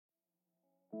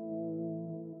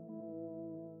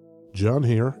John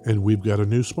here, and we've got a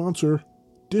new sponsor,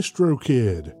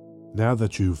 DistroKid. Now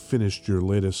that you've finished your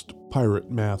latest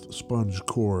Pirate Math Sponge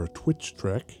Core Twitch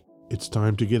trek, it's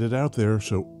time to get it out there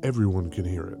so everyone can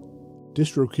hear it.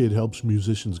 DistroKid helps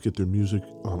musicians get their music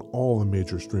on all the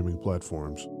major streaming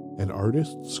platforms, and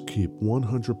artists keep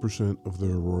 100% of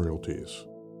their royalties.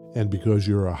 And because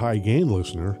you're a High Gain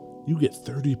listener, you get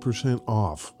 30%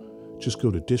 off. Just go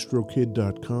to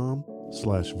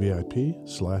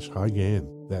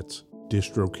distrokid.com/VIP/highgain. That's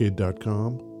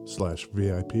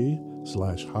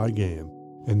distrokid.com/VIP/highgain.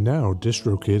 And now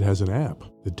DistroKid has an app.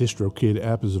 The DistroKid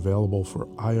app is available for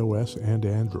iOS and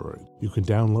Android. You can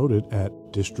download it at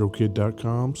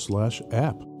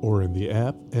distrokid.com/app or in the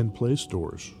app and Play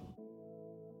stores.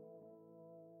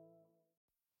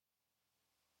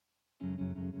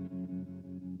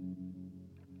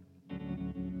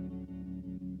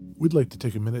 We'd like to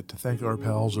take a minute to thank our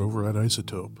pals over at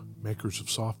Isotope, makers of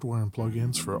software and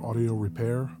plugins for audio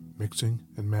repair, mixing,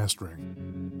 and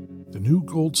mastering. The new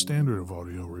gold standard of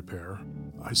audio repair,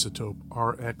 Isotope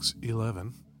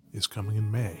RX11, is coming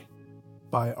in May.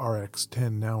 Buy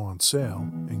RX10 now on sale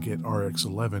and get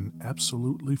RX11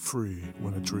 absolutely free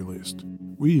when it's released.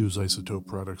 We use Isotope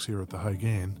products here at the High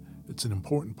Gain. It's an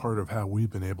important part of how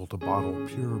we've been able to bottle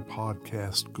pure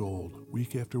podcast gold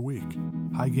week after week.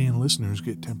 High Gain listeners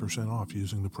get 10% off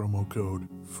using the promo code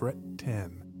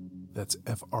FRET10. That's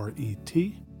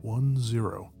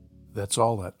FRET10. That's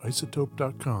all at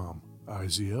isotope.com.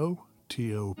 IZOTOPE.com.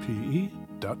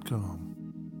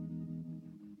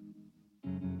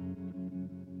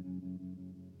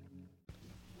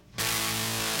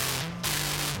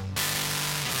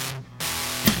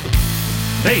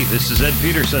 Hey, this is Ed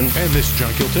Peterson. And this is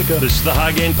John Kieltyka. This is the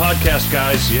High Gain Podcast,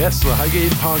 guys. Yes, the High Gain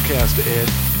Podcast, Ed.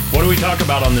 What do we talk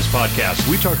about on this podcast?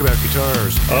 We talk about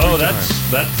guitars. Oh,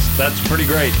 that's pretty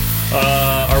great.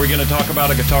 Are we going to talk about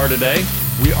a guitar today?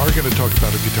 We are going to talk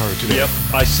about a guitar today. Yep,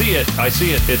 I see it.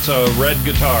 It's a red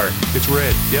guitar. It's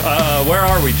red. Yep. Where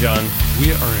are we, John?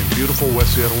 We are in beautiful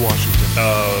West Seattle, Washington.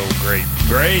 Oh,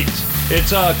 great.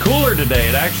 It's cooler today.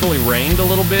 It actually rained a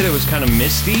little bit. It was kind of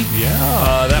misty.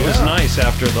 Yeah. That was nice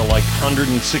after the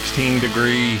 116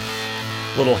 degree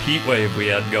little heat wave we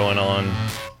had going on.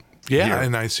 Yeah, here.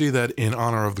 And I see that in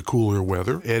honor of the cooler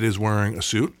weather, Ed is wearing a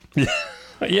suit.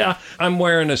 Yeah, I'm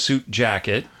wearing a suit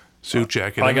jacket.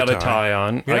 I got a tie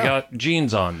on. Yeah. I got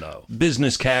jeans on, though.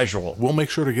 Business casual. We'll make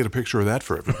sure to get a picture of that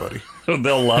for everybody.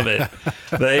 They'll love it.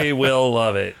 They will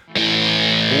love it.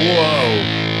 Whoa.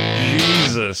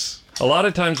 Jesus. A lot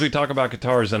of times we talk about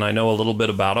guitars and I know a little bit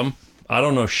about them. I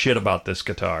don't know shit about this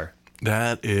guitar.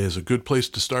 That is a good place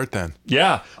to start then.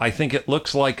 Yeah, I think it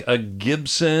looks like a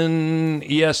Gibson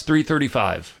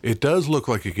ES335. It does look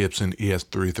like a Gibson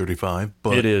ES335,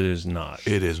 but it is not.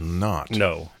 It is not.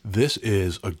 No. This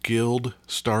is a Guild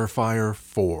Starfire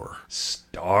 4.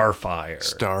 Starfire.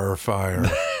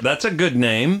 That's a good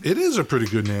name. It is a pretty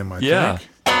good name, I think.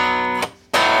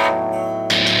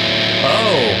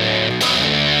 Oh.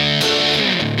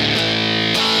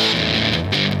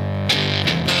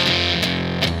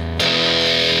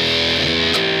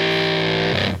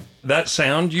 That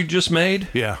sound you just made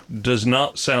does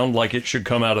not sound like it should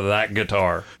come out of that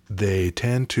guitar. They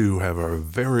tend to have a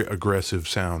very aggressive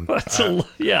sound.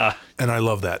 Yeah. And I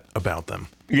love that about them.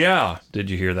 Yeah. Did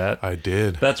you hear that? I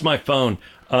did. That's my phone.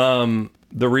 The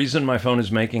reason my phone is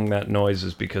making that noise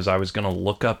is because I was going to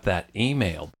look up that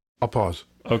email. I'll pause.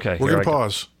 Okay. We're going to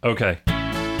pause. Okay.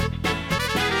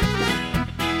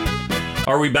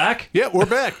 Are we back? Yeah, we're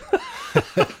back.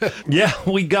 Yeah,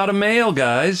 we got a mail,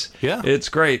 guys. Yeah. It's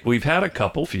great. We've had a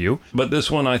few, but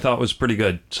this one I thought was pretty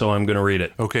good, so I'm going to read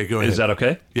it. Okay, go ahead. Is that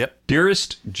okay? Yep.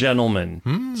 Dearest gentlemen,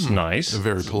 it's nice.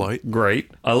 Very polite. Great.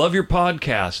 I love your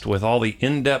podcast with all the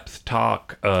in-depth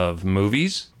talk of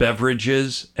movies,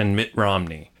 beverages, and Mitt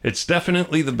Romney. It's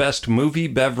definitely the best movie,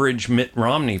 beverage, Mitt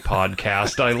Romney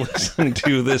podcast I listened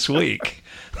to this week.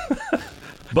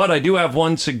 But I do have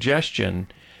one suggestion.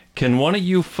 Can one of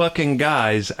you fucking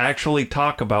guys actually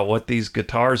talk about what these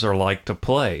guitars are like to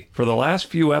play? For the last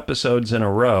few episodes in a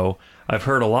row, I've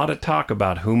heard a lot of talk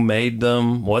about who made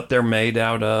them, what they're made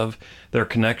out of, their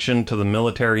connection to the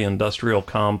military-industrial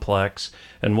complex,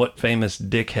 and what famous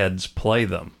dickheads play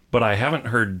them. But I haven't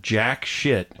heard jack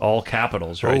shit, all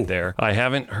capitals right there. I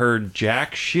haven't heard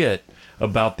jack shit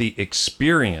about the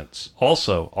experience,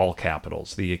 also all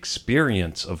capitals, the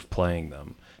experience of playing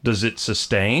them. Does it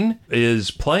sustain? Is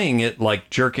playing it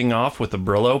like jerking off with a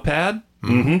Brillo pad?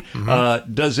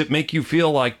 Does it make you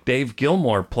feel like Dave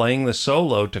Gilmour playing the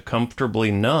solo to comfortably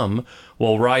numb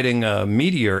while riding a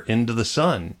meteor into the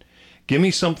sun? Give me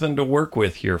something to work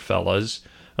with here, fellas.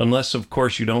 Unless, of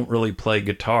course, you don't really play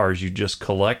guitars. You just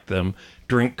collect them,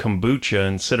 drink kombucha,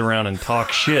 and sit around and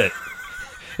talk shit.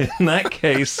 In that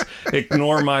case,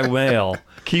 ignore my mail.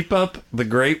 Keep up the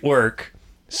great work,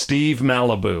 Steve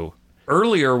Malibu.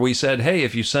 Earlier, we said, hey,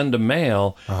 if you send a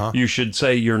mail, you should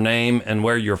say your name and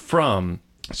where you're from.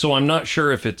 So I'm not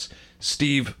sure if it's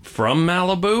Steve from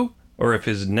Malibu or if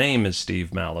his name is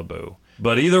Steve Malibu.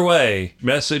 But either way,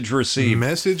 message received.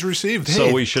 Message received. Hey.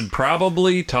 So we should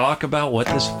probably talk about what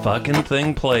this fucking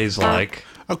thing plays like.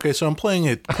 Okay, so I'm playing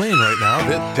it clean right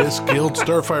now. This Guild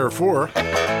Starfire 4.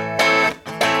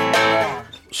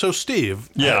 So, Steve,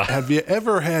 have you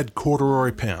ever had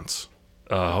corduroy pants?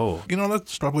 Oh. You know,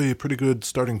 that's probably a pretty good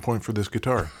starting point for this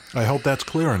guitar. I hope that's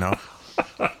clear enough.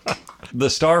 The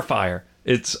Starfire,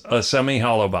 it's a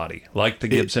semi-hollow body, like the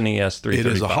Gibson ES335. It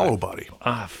is a hollow body.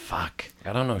 Ah, fuck.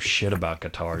 I don't know shit about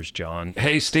guitars, John.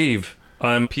 Hey, Steve,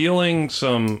 I'm peeling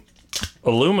some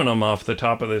aluminum off the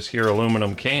top of this here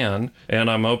aluminum can, and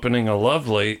I'm opening a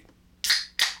lovely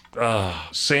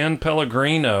San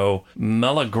Pellegrino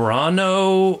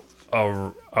Melagrano,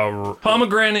 a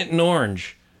pomegranate and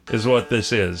orange is what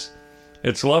this is.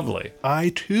 It's lovely. I,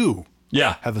 too,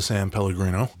 Yeah. have a San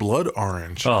Pellegrino blood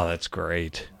orange. Oh, that's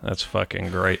great. That's fucking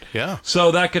great. Yeah.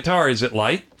 So that guitar, is it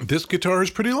light? This guitar is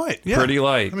pretty light. Yeah. Pretty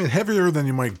light. I mean, heavier than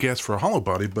you might guess for a hollow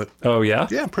body, but Oh, yeah?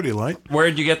 yeah, pretty light.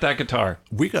 Where'd you get that guitar?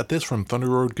 We got this from Thunder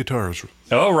Road Guitars.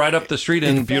 Oh, right up the street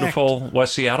in fact- beautiful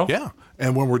West Seattle? Yeah.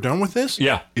 And when we're done with this,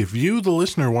 Yeah. if you, the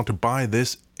listener, want to buy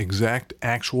this exact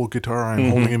actual guitar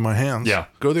I'm holding in my hands, Yeah.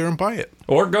 go there and buy it.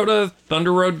 Or go to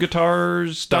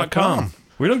thunderroadguitars.com.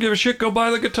 We don't give a shit. Go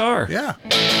buy the guitar. Yeah.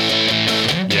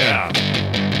 Yeah.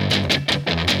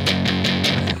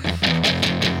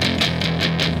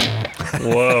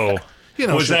 Whoa. You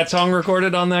know, Was that song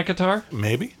recorded on that guitar?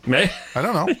 maybe? May? I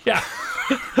don't know. Yeah.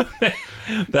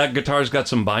 That guitar's got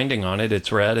some binding on it.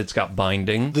 It's red. It's got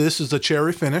binding. This is a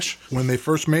cherry finish. When they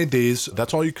first made these,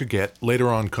 that's all you could get. Later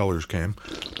on, colors came.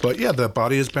 But yeah, the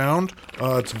body is bound.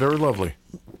 It's very lovely.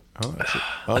 Oh, that's it.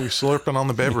 Oh, you're slurping on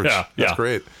the beverage. Yeah, That's yeah.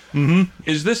 great.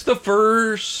 Is this the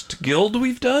first guild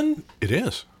we've done? It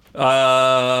is.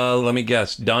 Let me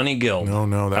guess. Donnie Guild.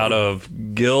 No, that Out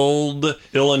of Guild,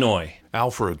 Illinois.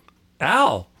 Alfred.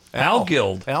 Al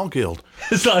Guild. Al Guild.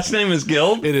 His last name is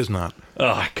Guild? It is not.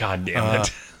 Oh, god damn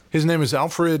it. His name is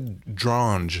Alfred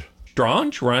Drange.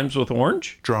 Drange rhymes with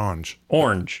orange? Drange.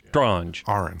 Orange. Drange.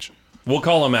 Orange. We'll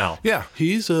call him Al. Yeah,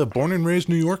 he's a born and raised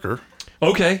New Yorker.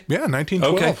 Okay. Yeah,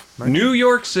 1912. Okay. New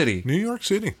York City. New York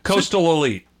City. Coastal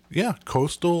elite. Yeah,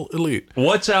 coastal elite.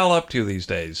 What's Al up to these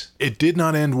days? It did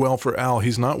not end well for Al.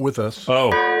 He's not with us.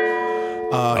 Oh.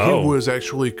 He was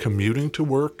actually commuting to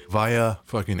work via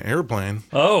fucking airplane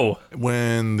Oh.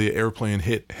 when the airplane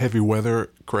hit heavy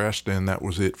weather, crashed, and that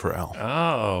was it for Al.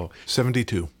 Oh.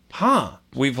 72. Huh.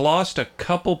 We've lost a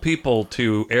couple people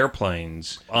to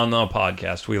airplanes on the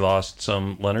podcast. We lost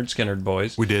some Leonard Skinner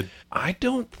boys. We did. I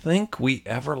don't think we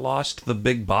ever lost the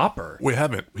Big Bopper. We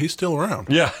haven't. He's still around.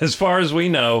 Yeah, as far as we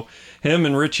know, him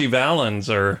and Richie Valens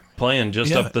are playing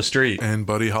just up the street. And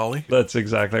Buddy Holly. That's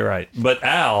exactly right. But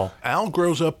Al,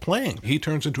 grows up playing. He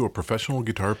turns into a professional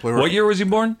guitar player. what year was he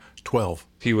born? 12.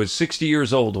 He was 60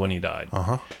 years old when he died.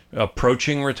 Uh-huh.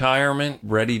 Approaching retirement,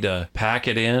 ready to pack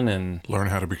it in and Learn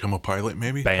how to become a pilot,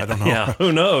 maybe? bam. I don't know. Yeah,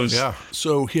 who knows? Yeah.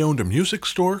 So he owned a music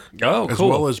store. Oh, as cool.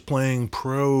 well as playing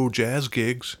pro jazz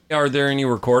gigs. Are there any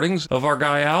recordings of our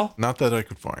guy Al? Not that I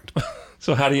could find.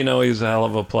 So how do you know he's a hell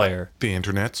of a player? The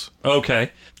internets.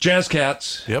 Okay. Jazz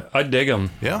Cats. Yep. I dig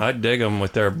them. Yeah. I dig them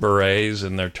with their berets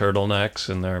and their turtlenecks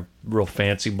and their real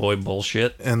fancy boy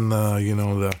bullshit. And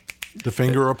the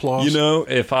finger applause. You know,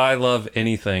 if I love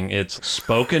anything, it's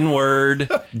spoken word,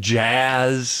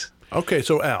 jazz. Okay,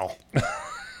 so Al.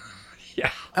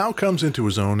 Yeah. Al comes into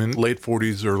his own in late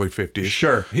 40s, early 50s.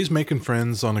 Sure. He's making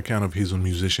friends on account of he's a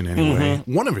musician anyway.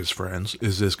 Mm-hmm. One of his friends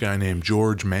is this guy named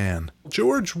George Mann.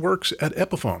 George works at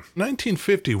Epiphone.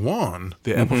 1951,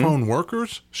 the Mm-hmm. Epiphone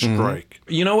workers strike.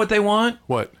 You know what they want?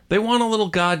 What? They want a little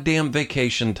goddamn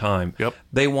vacation time. Yep.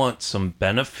 They want some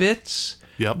benefits.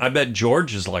 Yep. I bet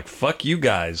George is like, fuck you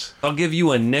guys. I'll give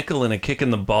you a nickel and a kick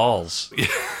in the balls.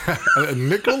 A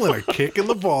nickel and a kick in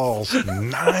the balls.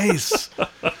 Nice.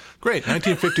 Great.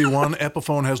 1951,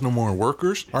 Epiphone has no more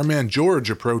workers. Our man George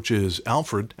approaches Al,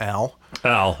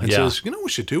 and says, you know what we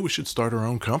should do? We should start our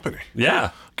own company.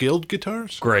 Yeah. Guild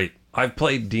Guitars? Great. I've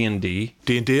played D&D.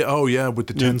 D&D? Oh, yeah, with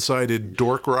the 10-sided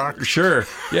dork rock. Sure.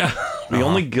 Yeah. The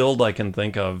only guild I can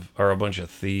think of are a bunch of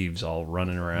thieves all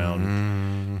running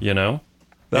around. You know?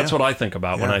 That's Yeah. what I think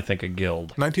about when Yeah. I think of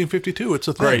guild. 1952, it's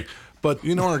a thing. Great. But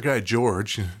you know our guy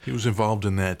George, he was involved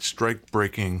in that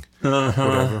strike-breaking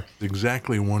whatever.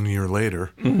 Exactly 1 year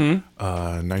later,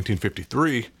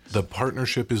 1953, the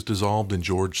partnership is dissolved and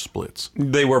George splits.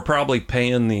 They were probably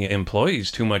paying the employees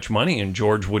too much money and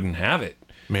George wouldn't have it.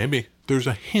 Maybe. There's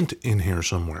a hint in here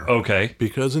somewhere. Okay.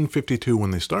 Because in 52,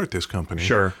 when they start this company,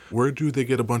 Sure. Where do they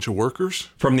get a bunch of workers?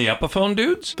 From the Epiphone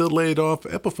dudes? The laid off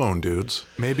Epiphone dudes.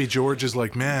 Maybe George is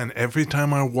like, man, every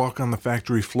time I walk on the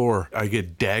factory floor, I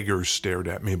get daggers stared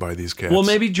at me by these cats. Well,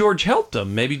 maybe George helped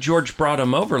him. Maybe George brought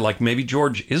him over. Like, maybe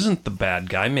George isn't the bad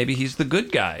guy. Maybe he's the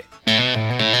good guy.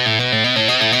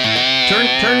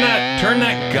 Turn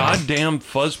that goddamn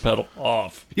fuzz pedal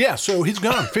off. Yeah, so he's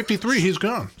gone. 53, he's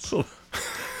gone.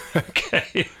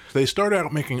 Okay. They start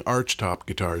out making archtop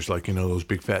guitars, like, you know, those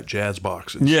big fat jazz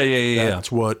boxes. Yeah.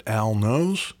 That's what Al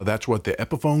knows. That's what the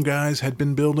Epiphone guys had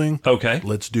been building. Okay.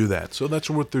 Let's do that. So that's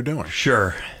what they're doing.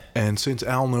 Sure. And since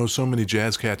Al knows so many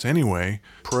jazz cats anyway,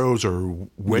 pros are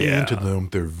way into them.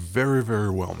 They're very, very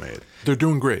well made. They're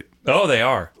doing great. Oh, they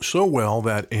are. So well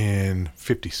that in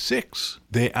 56,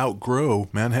 they outgrow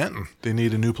Manhattan. They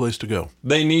need a new place to go.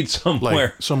 They need somewhere.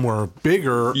 Like somewhere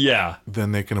bigger Yeah.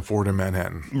 than they can afford in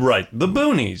Manhattan. Right. The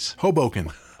boonies. Hoboken.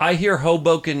 I hear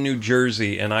Hoboken, New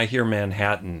Jersey, and I hear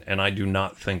Manhattan, and I do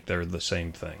not think they're the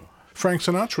same thing. Frank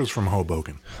Sinatra's from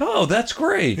Hoboken. Oh, that's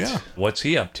great. Yeah. What's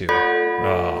he up to?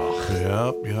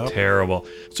 Oh, Yep. terrible.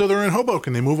 So they're in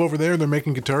Hoboken. They move over there. They're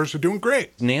making guitars. They're doing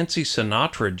great. Nancy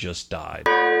Sinatra just died.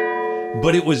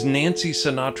 But it was Nancy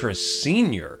Sinatra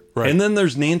Sr. Right. And then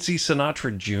there's Nancy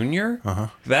Sinatra Jr.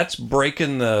 That's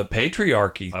breaking the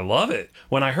patriarchy. I love it.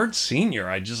 When I heard Senior,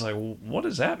 I just like, what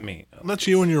does that mean? That's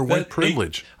you and your white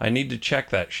privilege. I need to check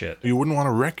that shit. You wouldn't want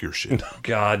to wreck your shit.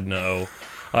 God, no.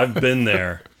 I've been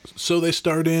there. So they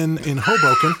start in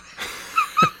Hoboken.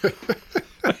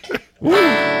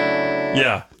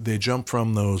 Yeah. They jump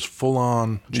from those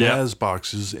full-on jazz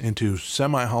boxes into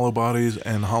semi-hollow bodies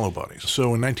and hollow bodies. So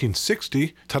in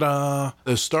 1960, ta-da,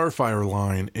 the Starfire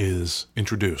line is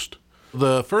introduced.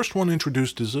 The first one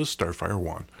introduced is a Starfire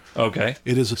 1. Okay.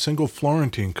 It is a single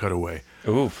Florentine cutaway.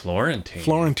 Ooh, Florentine.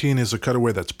 Florentine is a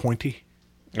cutaway that's pointy.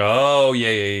 Oh,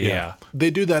 yeah.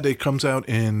 They do that. It comes out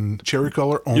in cherry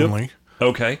color only. Yep.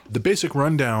 Okay. The basic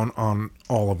rundown on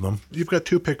all of them, you've got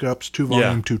 2 pickups, 2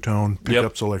 volume, 2-tone,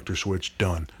 pickup selector switch,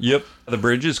 done. Yep. The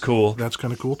bridge is cool. That's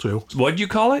kind of cool, too. What'd you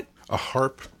call it? A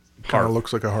harp. Kind of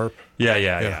looks like a harp.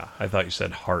 Yeah. I thought you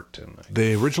said heart.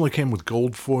 They originally came with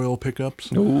gold foil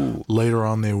pickups. Ooh. Later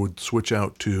on, they would switch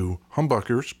out to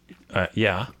humbuckers,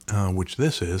 Yeah. which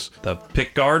this is. The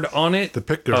pick guard on it? The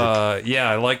pick guard. Yeah,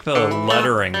 I like the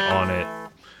lettering on it.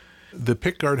 The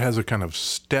pick guard has a kind of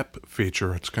step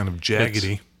feature. It's kind of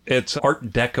jaggedy. It's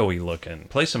Art Deco-y looking.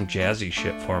 Play some jazzy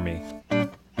shit for me.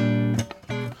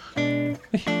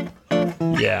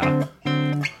 Yeah.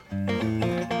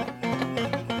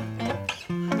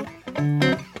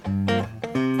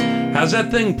 How's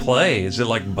that thing play? Is it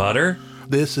like butter?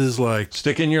 This is like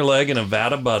Stick in your leg in a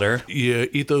vat of butter. you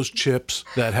eat those chips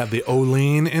that have the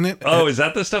oleine in it. Oh, is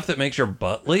that the stuff that makes your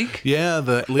butt leak? Yeah,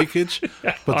 the leakage.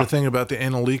 But the thing about the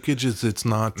anal leakage is it's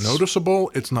not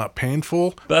noticeable. It's not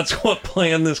painful. That's what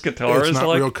playing this guitar It's is not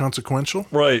like? real consequential.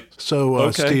 Right. So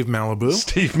Okay. Steve Malibu.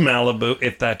 Steve Malibu,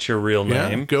 if that's your real Yeah,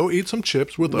 name. go eat some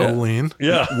chips with oleine.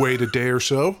 Yeah. Wait a day or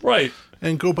so. Right.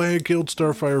 And go buy a Guild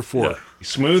Starfire 4. Yeah.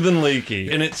 Smooth and leaky.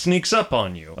 And it sneaks up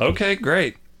on you. Okay,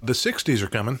 great. The 60s are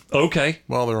coming. Okay.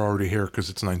 Well, they're already here because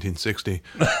it's 1960.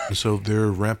 So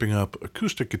they're ramping up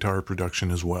acoustic guitar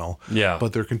production as well. Yeah.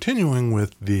 But they're continuing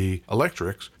with the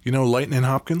electrics. You know Lightning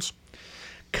Hopkins?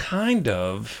 Kind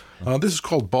of. This is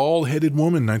called Bald-Headed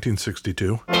Woman,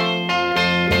 1962.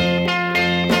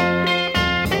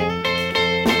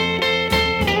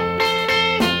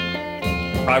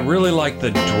 I really like the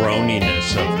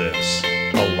droniness of this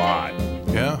a lot.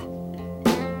 Yeah.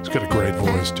 It's got a great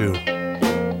voice, too.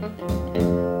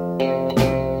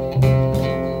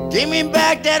 Give me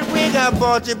back that wig I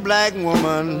bought you, black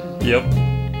woman. Yep.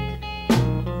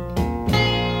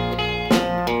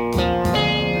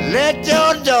 Let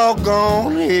your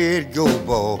doggone head go,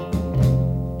 boy.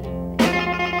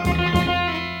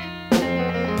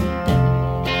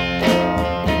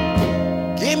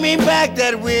 Give me back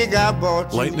that wig I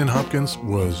bought you. Lightning Hopkins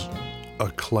was a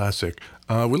classic.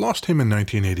 We lost him in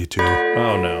 1982.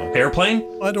 Oh, no.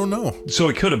 Airplane? I don't know. So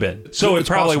it could have been. So it It's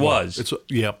probably possible. was.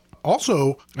 Yep.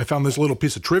 Also, I found this little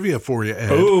piece of trivia for you,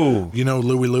 Ed. Ooh. You know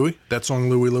Louie Louie? That song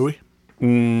Louie Louie?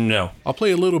 No. I'll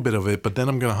play a little bit of it, but then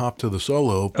I'm going to hop to the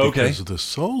solo. Because the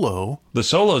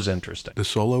solo's interesting.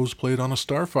 played on a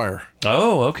Starfire.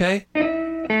 Oh, okay.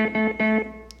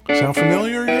 Sound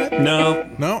familiar yet? No.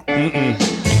 No?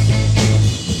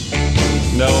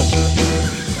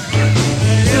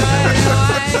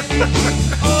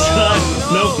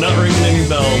 Nope, not ringing any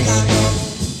bells.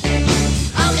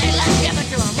 Okay, let's give it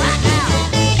to him right now.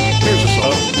 Here's a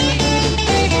song.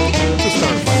 It's a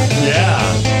Starfire. Yeah.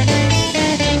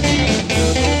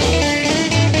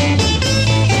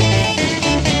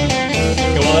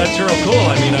 Well, that's real cool.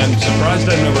 I mean, I'm surprised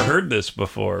I've never heard this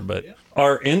before, but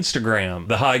our Instagram,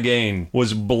 The High Gain,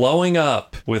 was blowing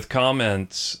up with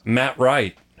comments. Matt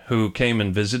Wright, who came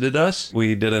and visited us,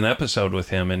 we did an episode with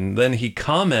him, and then he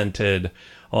commented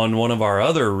on one of our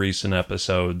other recent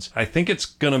episodes. I think it's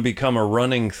going to become a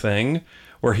running thing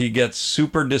where he gets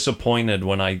super disappointed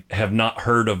when I have not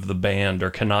heard of the band or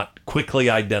cannot quickly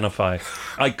identify.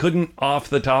 I couldn't, off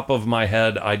the top of my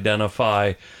head,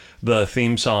 identify the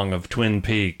theme song of Twin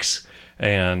Peaks,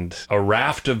 and a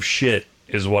raft of shit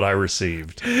is what I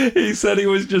received. He said he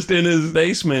was just in his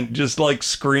basement, just like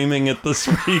screaming at the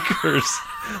speakers.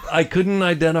 I couldn't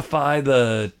identify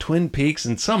the Twin Peaks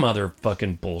and some other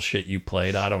fucking bullshit you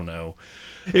played. I don't know.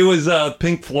 It was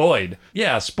Pink Floyd.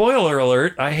 Yeah, spoiler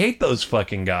alert, I hate those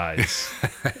fucking guys.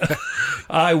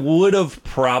 I would have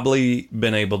probably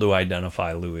been able to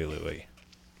identify Louie Louie.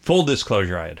 Full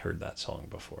disclosure, I had heard that song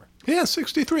before. Yeah,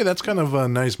 63. That's kind of a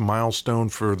nice milestone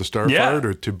for the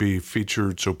Starfire to be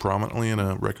featured so prominently in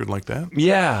a record like that.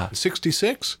 Yeah.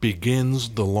 66 begins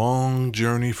the long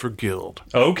journey for Guild.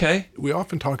 Okay. We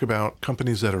often talk about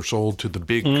companies that are sold to the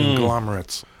big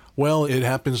conglomerates. Well, it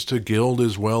happens to Guild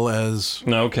as well as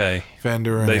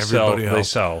Fender and everybody else. They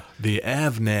sell. The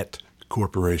Avnet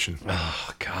Corporation.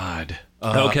 Oh, God.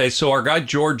 Okay, so our guy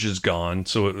George is gone,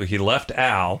 so he left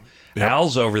Al. Yep.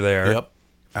 Al's over there. Yep.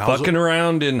 Fucking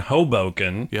around in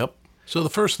Hoboken. Yep. So the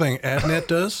first thing Avnet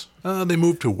does, they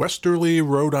move to Westerly,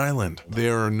 Rhode Island. They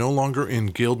are no longer in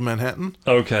Guild Manhattan.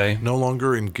 Okay. No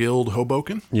longer in Guild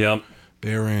Hoboken. Yep.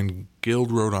 They're in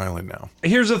Guild, Rhode Island now.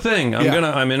 Here's the thing.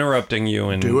 I'm interrupting you,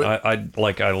 and do it.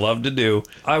 I love to do.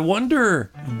 I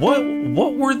wonder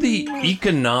what were the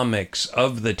economics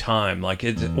of the time? Like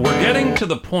we're getting to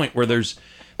the point where there's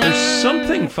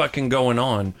something fucking going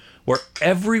on where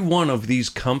every one of these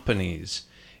companies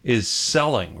is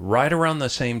selling right around the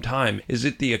same time. Is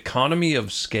it the economy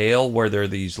of scale where there are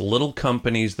these little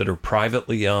companies that are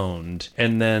privately owned,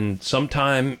 and then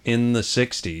sometime in the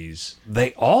 60s,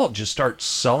 they all just start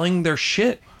selling their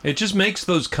shit? It just makes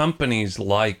those companies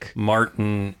like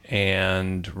Martin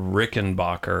and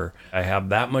Rickenbacker, I have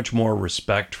that much more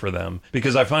respect for them,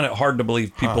 because I find it hard to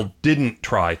believe people didn't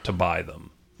try to buy them.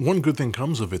 One good thing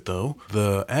comes of it, though.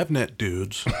 The Avnet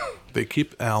dudes, they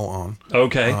keep Al on.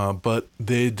 Okay. But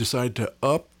they decide to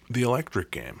up the electric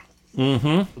game.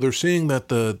 Mm-hmm. They're seeing that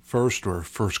the first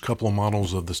couple of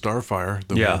models of the Starfire,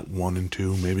 the 1 and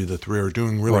 2, maybe the 3 are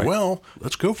doing really well.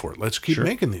 Let's go for it. Let's keep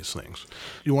making these things.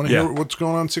 You want to hear what's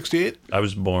going on in 68? I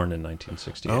was born in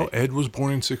 1968. Oh, Ed was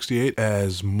born in 68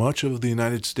 as much of the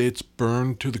United States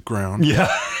burned to the ground. Yeah,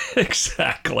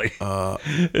 exactly.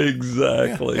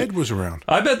 Exactly. Yeah, Ed was around.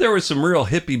 I bet there was some real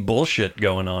hippie bullshit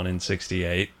going on in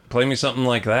 68. Play me something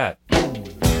like that.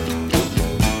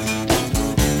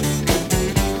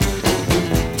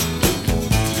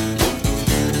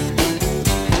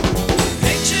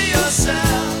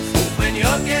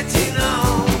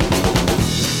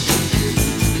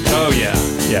 Oh, yeah.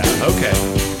 Yeah, okay.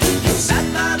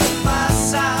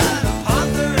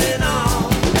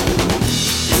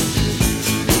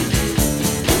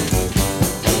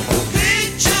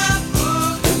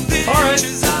 All right.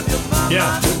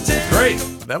 Yeah, great.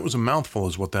 That was a mouthful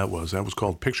is what that was. That was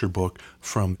called Picture Book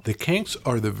from The Kinks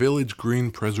Are the Village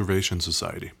Green Preservation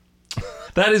Society.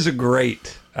 That is a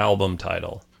great album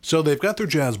title. So they've got their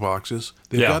jazz boxes,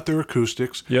 they've got their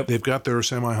acoustics, they've got their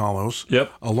semi-hollows.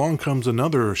 Yep. Along comes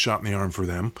another shot in the arm for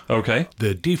them. Okay.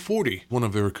 The D40, one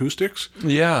of their acoustics.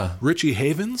 Yeah. Richie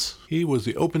Havens, he was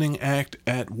the opening act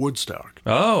at Woodstock.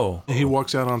 Oh. He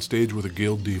walks out on stage with a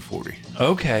Guild D40.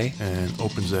 Okay. And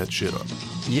opens that shit up.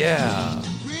 Yeah.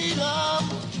 Freedom,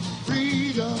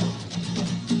 freedom,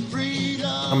 freedom.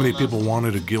 How many people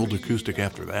wanted a Guild acoustic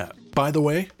after that? By the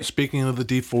way, speaking of the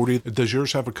D40, does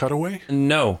yours have a cutaway?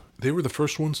 No. They were the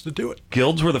first ones to do it.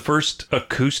 Guilds were the first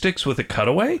acoustics with a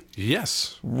cutaway?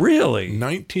 Yes. Really?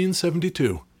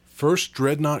 1972. First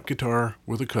dreadnought guitar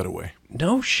with a cutaway.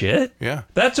 No shit. Yeah.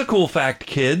 That's a cool fact,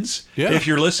 kids. Yeah. If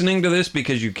you're listening to this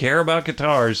because you care about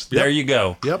guitars, there you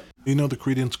go. Yep. You know the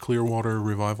Creedence Clearwater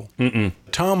Revival? Mm-mm.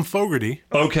 Tom Fogerty.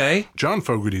 Okay. John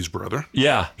Fogerty's brother.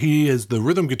 Yeah. He is the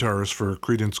rhythm guitarist for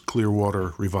Creedence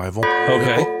Clearwater Revival.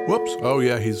 Okay. Oh, whoops. Oh,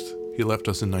 yeah, he left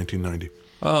us in 1990.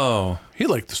 Oh. He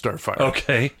liked the Starfire.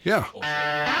 Okay. Yeah.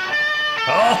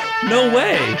 Oh, no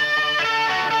way.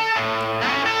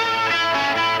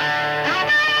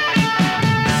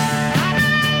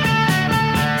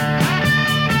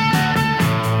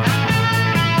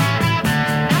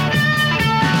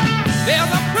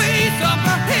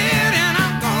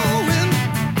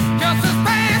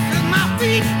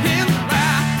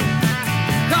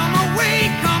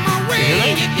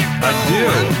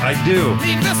 I do.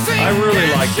 I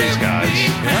really like these guys.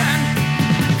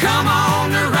 Come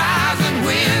on, rise and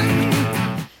win.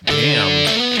 Damn.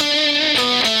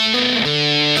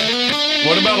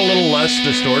 What about a little less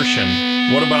distortion?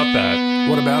 What about that?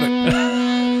 What about it?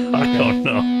 I don't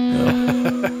know.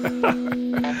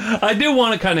 I do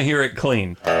want to kind of hear it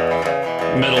clean.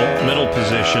 Middle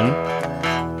position.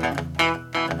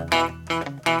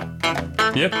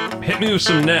 Yep. Hit me with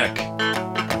some neck.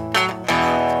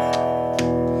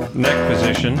 Neck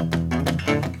position.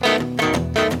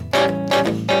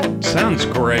 Sounds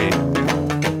great.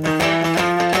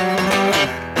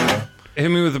 Hit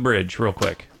me with the bridge real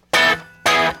quick.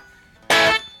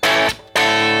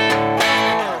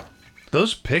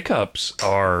 Those pickups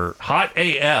are hot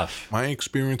AF. My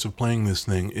experience of playing this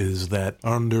thing is that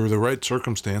under the right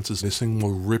circumstances, this thing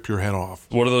will rip your head off.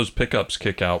 What do those pickups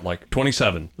kick out? Like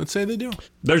 27. Let's say they do.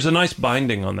 There's a nice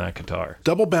binding on that guitar.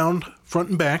 Double bound, front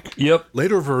and back. Yep.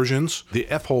 Later versions, the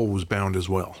F-hole was bound as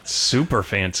well. Super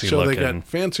fancy So looking. they got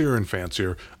fancier and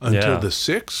fancier until the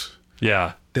 6.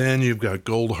 Yeah. Then you've got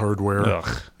gold hardware.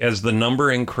 Ugh. As the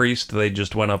number increased, they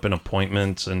just went up in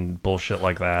appointments and bullshit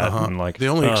like that. And like The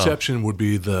only exception would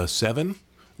be the 7,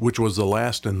 which was the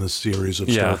last in the series of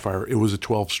Yeah. Starfire. It was a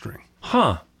 12-string.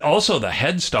 Huh. Also, the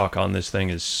headstock on this thing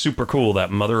is super cool.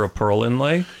 That mother of pearl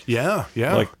inlay. Yeah.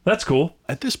 Like, that's cool.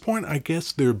 At this point, I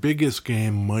guess their biggest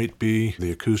game might be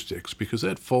the acoustics, because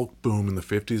that folk boom in the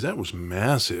 50s, that was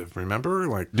massive. Remember?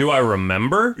 Like, Do I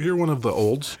remember? you're one of the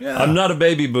olds. Yeah. I'm not a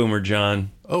baby boomer,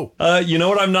 John. Oh. You know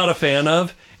what I'm not a fan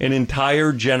of? An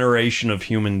entire generation of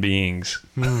human beings.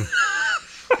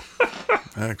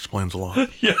 That explains a lot.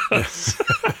 Yes.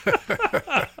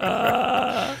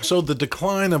 So the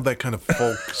decline of that kind of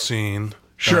folk scene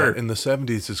Sure. in the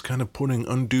 70s is kind of putting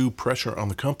undue pressure on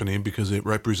the company because it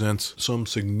represents some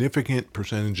significant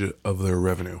percentage of their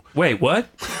revenue. Wait, what?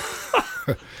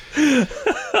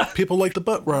 People like the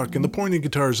butt rock and the pointy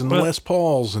guitars and the Les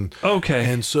Pauls and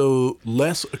so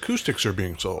less acoustics are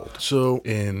being sold. So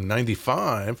in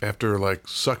 95, after like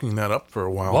sucking that up for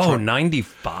a while, Whoa,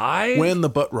 95? when the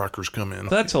butt rockers come in,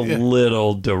 That's a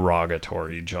little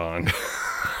derogatory, John.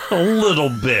 A little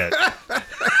bit.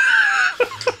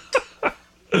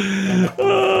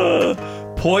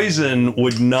 Poison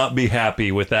would not be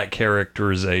happy with that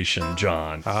characterization,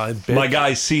 John. I bet My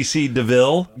guy C.C.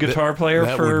 DeVille, guitar player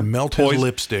that for would melt Poison. his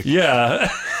lipstick. Yeah.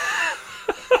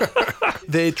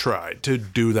 They tried to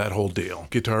do that whole deal.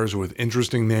 Guitars with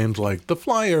interesting names like the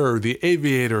Flyer, the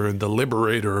Aviator, the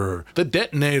Liberator, the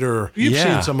Detonator. You've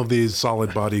seen some of these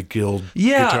solid body Guild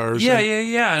guitars. Yeah.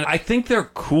 And I think they're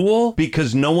cool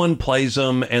because no one plays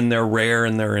them and they're rare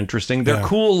and they're interesting. They're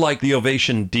cool like the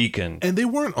Ovation Deacon. And they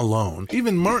weren't alone.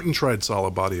 Even Martin tried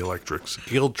solid body electrics.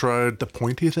 Guild tried the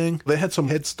pointy thing. They had some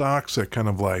headstocks that kind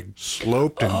of like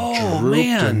sloped and drooped.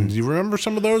 Man. And you remember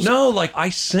some of those? No, like I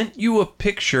sent you a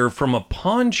picture from a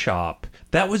pawn shop.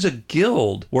 That was a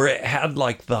Guild where it had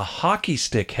like the hockey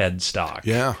stick headstock.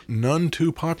 Yeah, none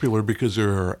too popular because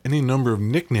there are any number of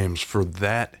nicknames for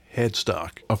that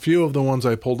headstock. A few of the ones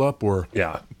I pulled up were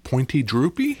Pointy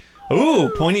Droopy. Ooh,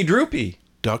 Pointy Droopy.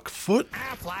 Duckfoot.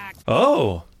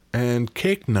 Oh. And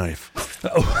Cake Knife.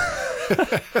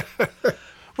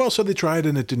 Well, so they tried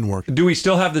and it didn't work. Do we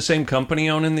still have the same company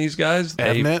owning these guys?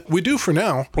 Avnet? We do for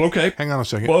now. Okay. Hang on a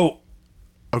second. Whoa.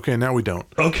 Okay, now we don't.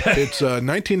 Okay. It's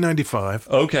 1995.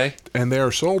 Okay. And they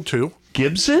are sold to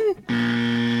Gibson?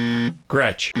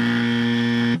 Gretsch.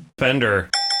 Fender.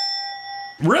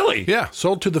 Really? Yeah,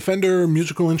 sold to the Fender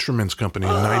Musical Instruments Company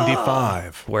in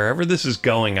 95. Wherever this is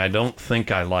going, I don't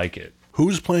think I like it.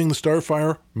 Who's playing the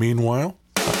Starfire meanwhile?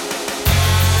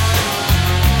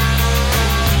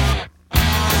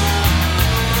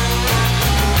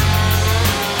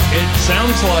 It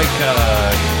sounds like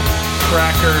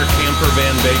Cracker Camper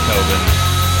Van Beethoven.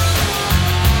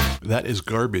 That is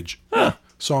garbage.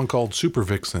 Song called Super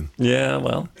Vixen. Yeah,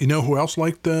 well. You know who else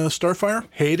liked Starfire?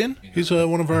 Hayden. He's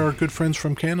one of our good friends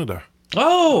from Canada.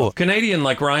 Oh, Canadian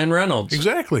like Ryan Reynolds.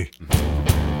 Exactly.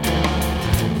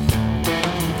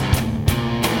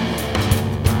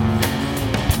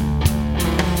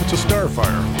 It's a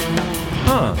Starfire.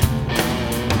 Huh.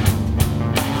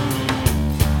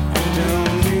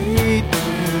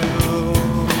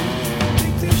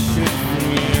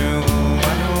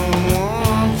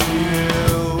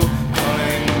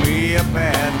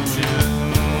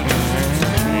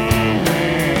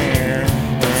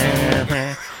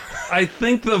 I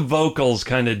think the vocals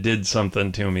kind of did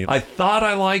something to me. I thought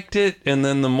I liked it, and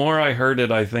then the more I heard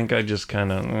it, I think I just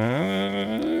kind of...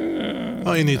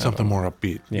 Oh, you need something more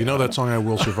upbeat. Yeah. You know that song, I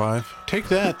Will Survive? Take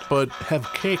that, but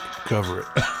have Cake cover it.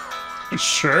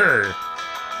 Sure.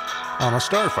 On a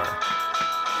Starfire.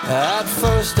 At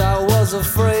first I was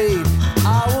afraid,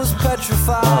 I was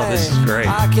petrified. Oh, this is great.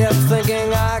 I kept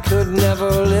thinking I could never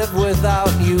live without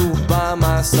you by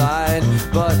my side.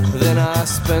 But then I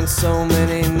spent so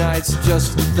many nights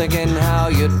just thinking how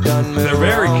you'd done me They're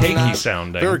very wrong. cakey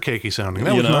sounding. Very cakey sounding.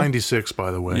 That You was know? 96,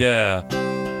 by the way. Yeah.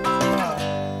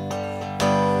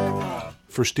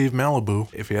 For Steve Malibu,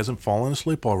 if he hasn't fallen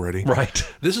asleep already. Right.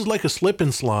 This is like a slip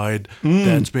and slide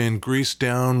that's been greased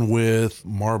down with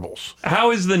marbles.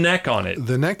 How is the neck on it?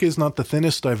 The neck is not the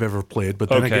thinnest I've ever played, but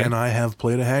then Okay. again, I have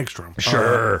played a Hagstrom.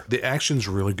 Sure. The action's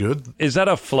really good. Is that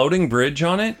a floating bridge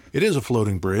on it? It is a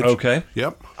floating bridge. Okay.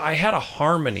 Yep. I had a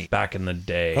harmony back in the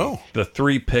day. Oh. The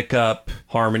 3 pickup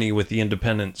harmony with the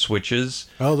independent switches.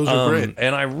 Oh, those are great.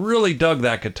 And I really dug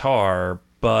that guitar,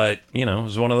 but, you know, it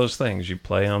was one of those things. You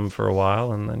play them for a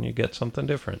while and then you get something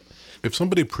different. If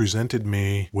somebody presented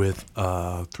me with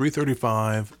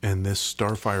 335 and this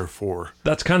Starfire 4,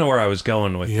 That's kind of where I was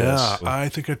going with yeah, this. I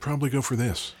think I'd probably go for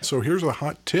this. So here's a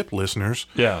hot tip, listeners.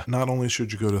 Yeah. Not only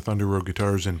should you go to Thunder Road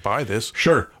Guitars and buy this,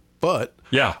 Sure. but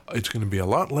Yeah. it's going to be a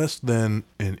lot less than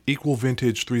an equal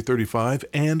vintage 335,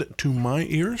 and to my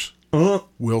ears,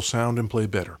 will sound and play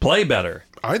better. Play better.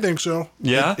 I think so.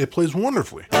 Yeah? It plays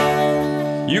wonderfully.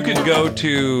 You could go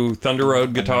to Thunder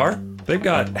Road Guitar. They've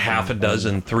got half a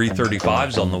dozen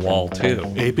 335s on the wall, too.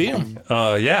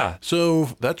 ABM. Yeah. So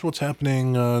that's what's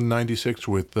happening 96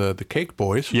 with the Cake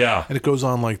Boys. Yeah. And it goes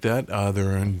on like that.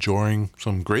 They're enjoying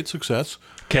some great success.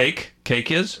 Cake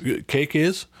is. Cake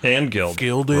is. And Guild.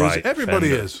 Guild is. Right, Everybody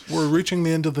Fender. is. We're reaching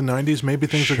the end of the 90s. Maybe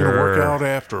things are going to work Sure. out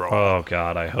after all. Oh,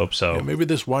 God, I hope so. Yeah, maybe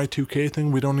this Y2K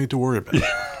thing we don't need to worry about.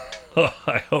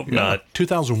 I hope not.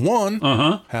 2001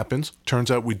 happens. Turns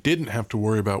out we didn't have to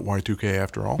worry about Y2K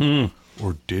after all.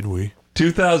 Or did we?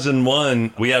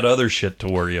 2001, we had other shit to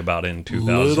worry about in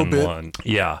 2001.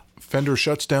 Yeah. Fender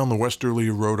shuts down the Westerly,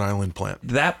 Rhode Island plant.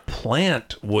 That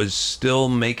plant was still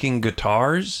making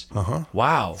guitars? Uh-huh.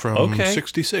 Wow. From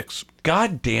 66.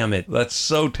 God damn it. That's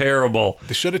so terrible.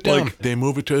 They shut it down. Like- They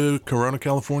move it to Corona,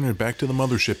 California, back to the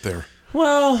mothership there.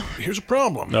 Well, Here's a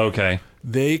problem. okay.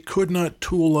 They could not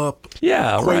tool up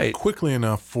Yeah, quite right. quickly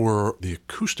enough for the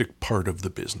acoustic part of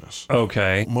the business.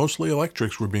 Okay. Mostly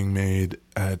electrics were being made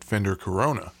at Fender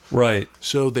Corona. Right.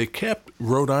 So they kept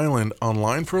Rhode Island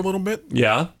online for a little bit.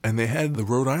 Yeah. And they had the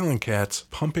Rhode Island cats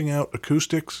pumping out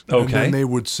acoustics. And Okay. then they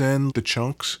would send the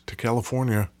chunks to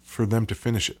California for them to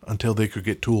finish it until they could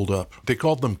get tooled up. They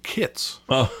called them kits.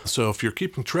 Oh. So if you're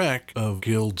keeping track of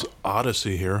Guild's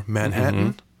Odyssey here,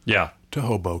 Manhattan Yeah. to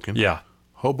Hoboken. Yeah.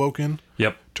 Hoboken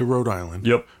Yep. to Rhode Island.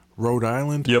 Yep. Rhode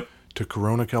Island Yep. to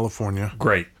Corona, California.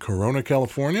 Great. Corona,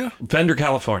 California Fender,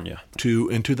 California. to,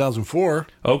 in 2004,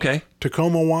 Okay.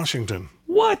 Tacoma, Washington.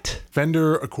 What?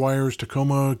 Fender acquires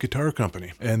Tacoma Guitar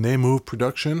Company, and they move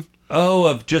production, Oh,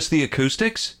 of just the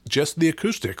acoustics? just the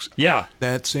acoustics. Yeah.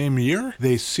 That same year,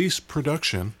 they cease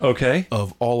production Okay.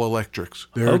 of all electrics.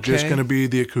 They're Okay. just going to be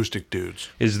the acoustic dudes.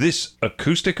 Is this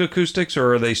acoustics,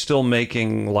 or are they still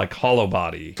making like hollow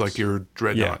body? It's like your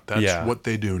Dreadnought. Yeah, That's yeah. what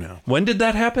they do now. When did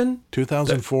that happen?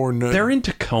 2004, no, They're in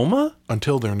Tacoma?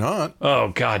 until they're not. Oh,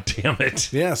 God damn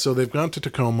it. Yeah, so they've gone to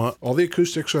Tacoma. All the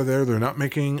acoustics are there. They're not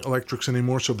making electrics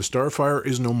anymore, so the Starfire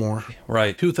is no more.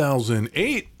 Right.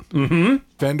 2008,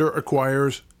 Fender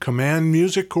acquires Command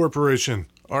Music Corporation.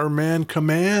 Our man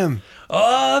Command.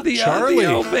 Oh, the Charlie.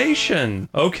 Ovation.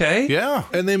 Okay. Yeah,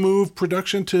 and they move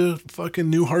production to fucking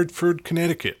New Hartford,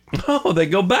 Connecticut. Oh, they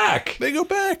go back. They go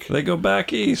back. They go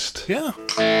back east. Yeah.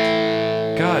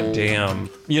 God damn.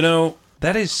 You know,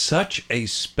 that is such a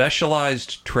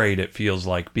specialized trade, it feels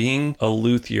like, being a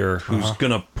luthier who's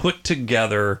going to put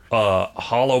together a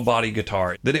hollow body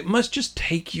guitar, that it must just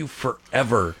take you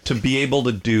forever to be able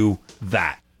to do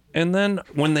that. And then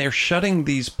when they're shutting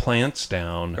these plants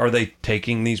down, are they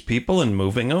taking these people and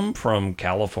moving them from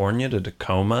California to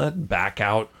Tacoma back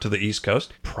out to the East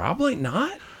Coast? Probably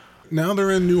not. Now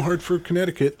they're in New Hartford,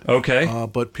 Connecticut. Okay.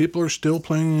 But people are still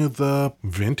playing the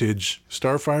vintage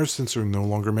Starfires since they're no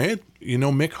longer made. You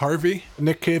know Mick Harvey?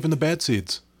 Nick Cave and the Bad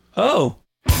Seeds. Oh.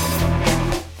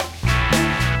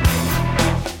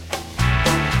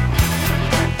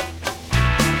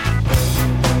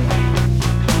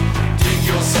 Dig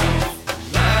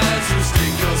yourself, Lazarus,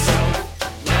 dig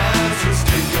yourself, Lazarus,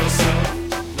 dig yourself,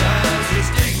 Lazarus,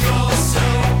 dig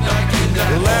yourself back in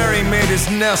that. Larry made his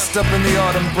nest up in the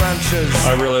autumn branches.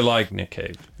 I really like Nick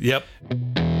Cave. Yep.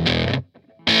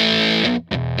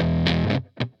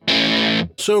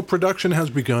 So production has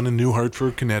begun in New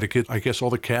Hartford, Connecticut. I guess all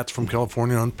the cats from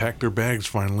California unpacked their bags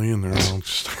finally, and they're all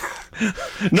just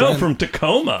No, from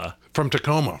Tacoma. From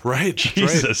Tacoma, right? That's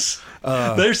Jesus.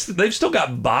 They've still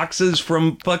got boxes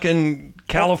from fucking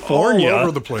California. All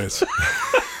over the place.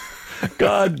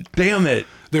 God damn it.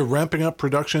 They're ramping up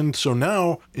production. So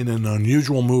now, in an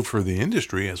unusual move for the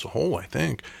industry as a whole, I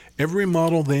think, every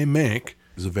model they make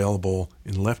is available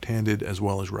in left-handed as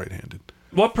well as right-handed.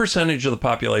 What percentage of the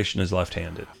population is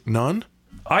left-handed? None?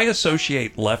 I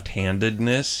associate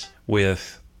left-handedness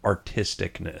with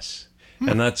artisticness.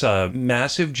 And that's a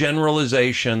massive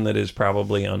generalization that is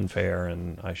probably unfair,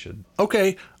 and I should...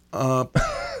 Okay.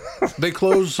 They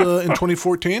close in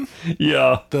 2014?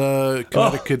 Yeah. The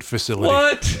Connecticut facility.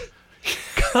 What?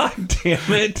 God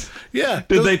damn it. Yeah.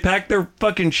 Did they pack their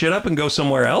fucking shit up and go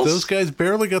somewhere else? Those guys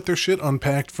barely got their shit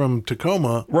unpacked from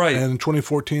Tacoma. Right. And in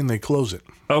 2014, they close it.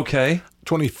 Okay.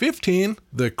 2015,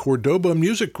 the Cordoba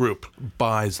Music Group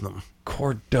buys them.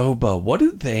 Cordoba. What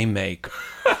do they make?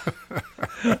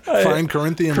 Fine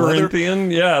Corinthian leather. Corinthian?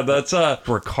 Yeah, that's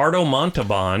Ricardo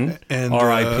Montalban, And,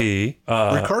 R.I.P.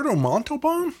 Ricardo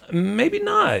Montalban? Maybe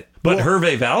not. But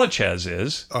Hervé Vallachez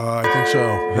is. I think so.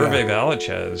 Hervé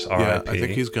Vallachez, Yeah, R.I.P. I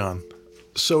think he's gone.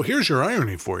 So here's your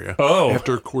irony for you. Oh.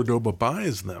 After Cordoba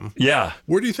buys them, Yeah.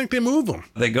 where do you think they move them?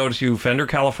 They go to Fender,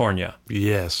 California.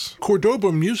 Yes.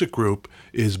 Cordoba Music Group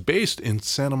is based in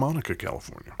Santa Monica,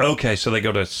 California. Okay, so they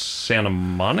go to Santa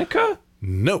Monica?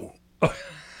 No.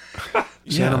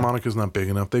 Santa Monica's not big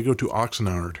enough. They go to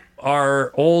Oxnard.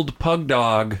 Our old pug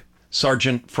dog,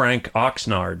 Sergeant Frank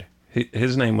Oxnard.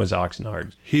 His name was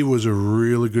Oxnard. He was a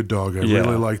really good dog. I Yeah.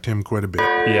 really liked him quite a bit.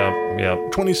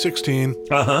 Yep. 2016,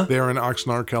 they're in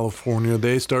Oxnard, California.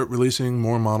 They start releasing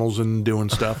more models and doing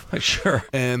stuff. Sure.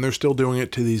 And they're still doing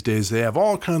it to these days. They have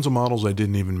all kinds of models I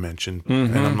didn't even mention,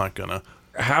 and I'm not gonna.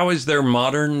 How is their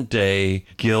modern day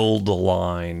Guild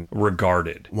line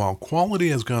regarded? While quality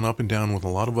has gone up and down with a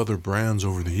lot of other brands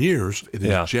over the years, it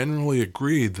is generally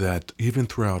agreed that even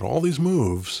throughout all these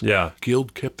moves,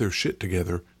 Guild kept their shit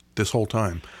together this whole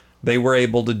time. They were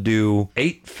able to do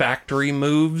 8 factory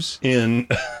moves in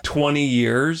 20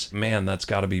 years. Man, that's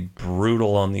got to be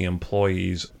brutal on the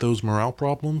employees. Those morale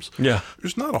problems,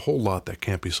 there's not a whole lot that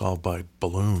can't be solved by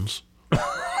balloons.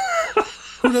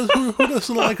 Who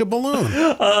doesn't like a balloon?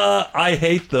 I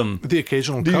hate them. The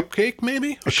occasional cupcake,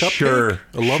 maybe? A cupcake? Sure.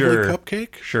 A lovely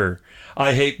cupcake? Sure.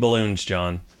 I hate balloons,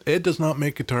 John. Ed does not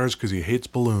make guitars because he hates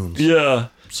balloons. Yeah.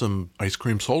 Some ice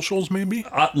cream socials, maybe?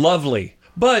 Lovely.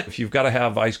 But if you've got to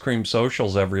have ice cream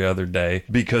socials every other day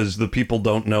because the people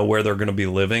don't know where they're going to be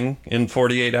living in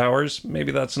 48 hours,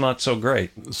 maybe that's not so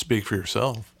great. Speak for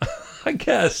yourself. I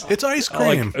guess. It's ice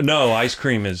cream. No, ice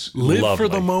cream is Live lovely. for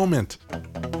the moment.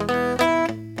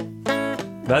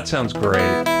 That sounds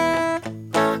great.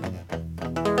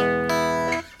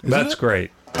 That's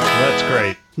great. That's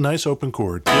great. Nice open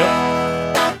chord.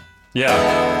 Yep.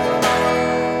 Yeah.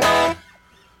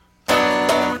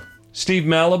 Steve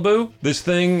Malibu, this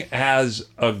thing has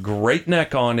a great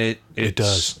neck on it. It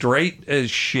does. Straight as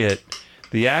shit.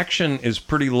 The action is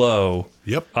pretty low.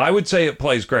 Yep. I would say it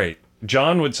plays great.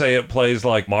 John would say it plays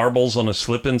like marbles on a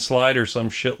slip and slide or some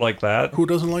shit like that. Who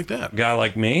doesn't like that? A guy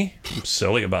like me, I'm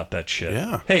silly about that shit.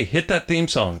 Yeah. Hey, hit that theme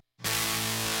song.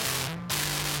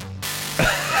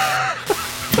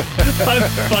 I'm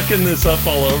fucking this up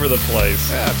all over the place.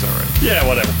 That's all right. Yeah,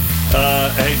 whatever.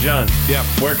 Hey, John. Yeah.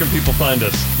 Where can people find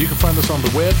us? You can find us on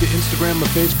the web, the Instagram, the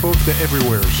Facebook, the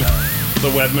everywheres. The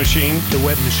Web Machine? The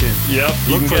Web Machine. Yep.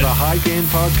 Look for the High Gain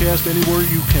Podcast anywhere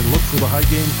you can look for the High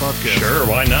Gain Podcast. Sure,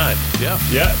 why not? Yeah.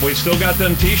 Yeah, we still got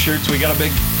them t-shirts. We got a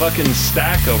big fucking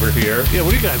stack over here. Yeah,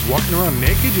 what are you guys, walking around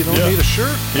naked? You don't need a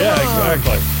shirt? Yeah, Come on.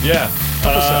 exactly. Yeah.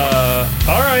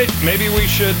 All right, maybe we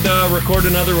should record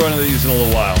another one of these in a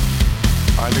little while.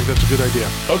 I think that's a good idea.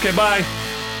 Okay, bye.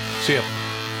 See ya.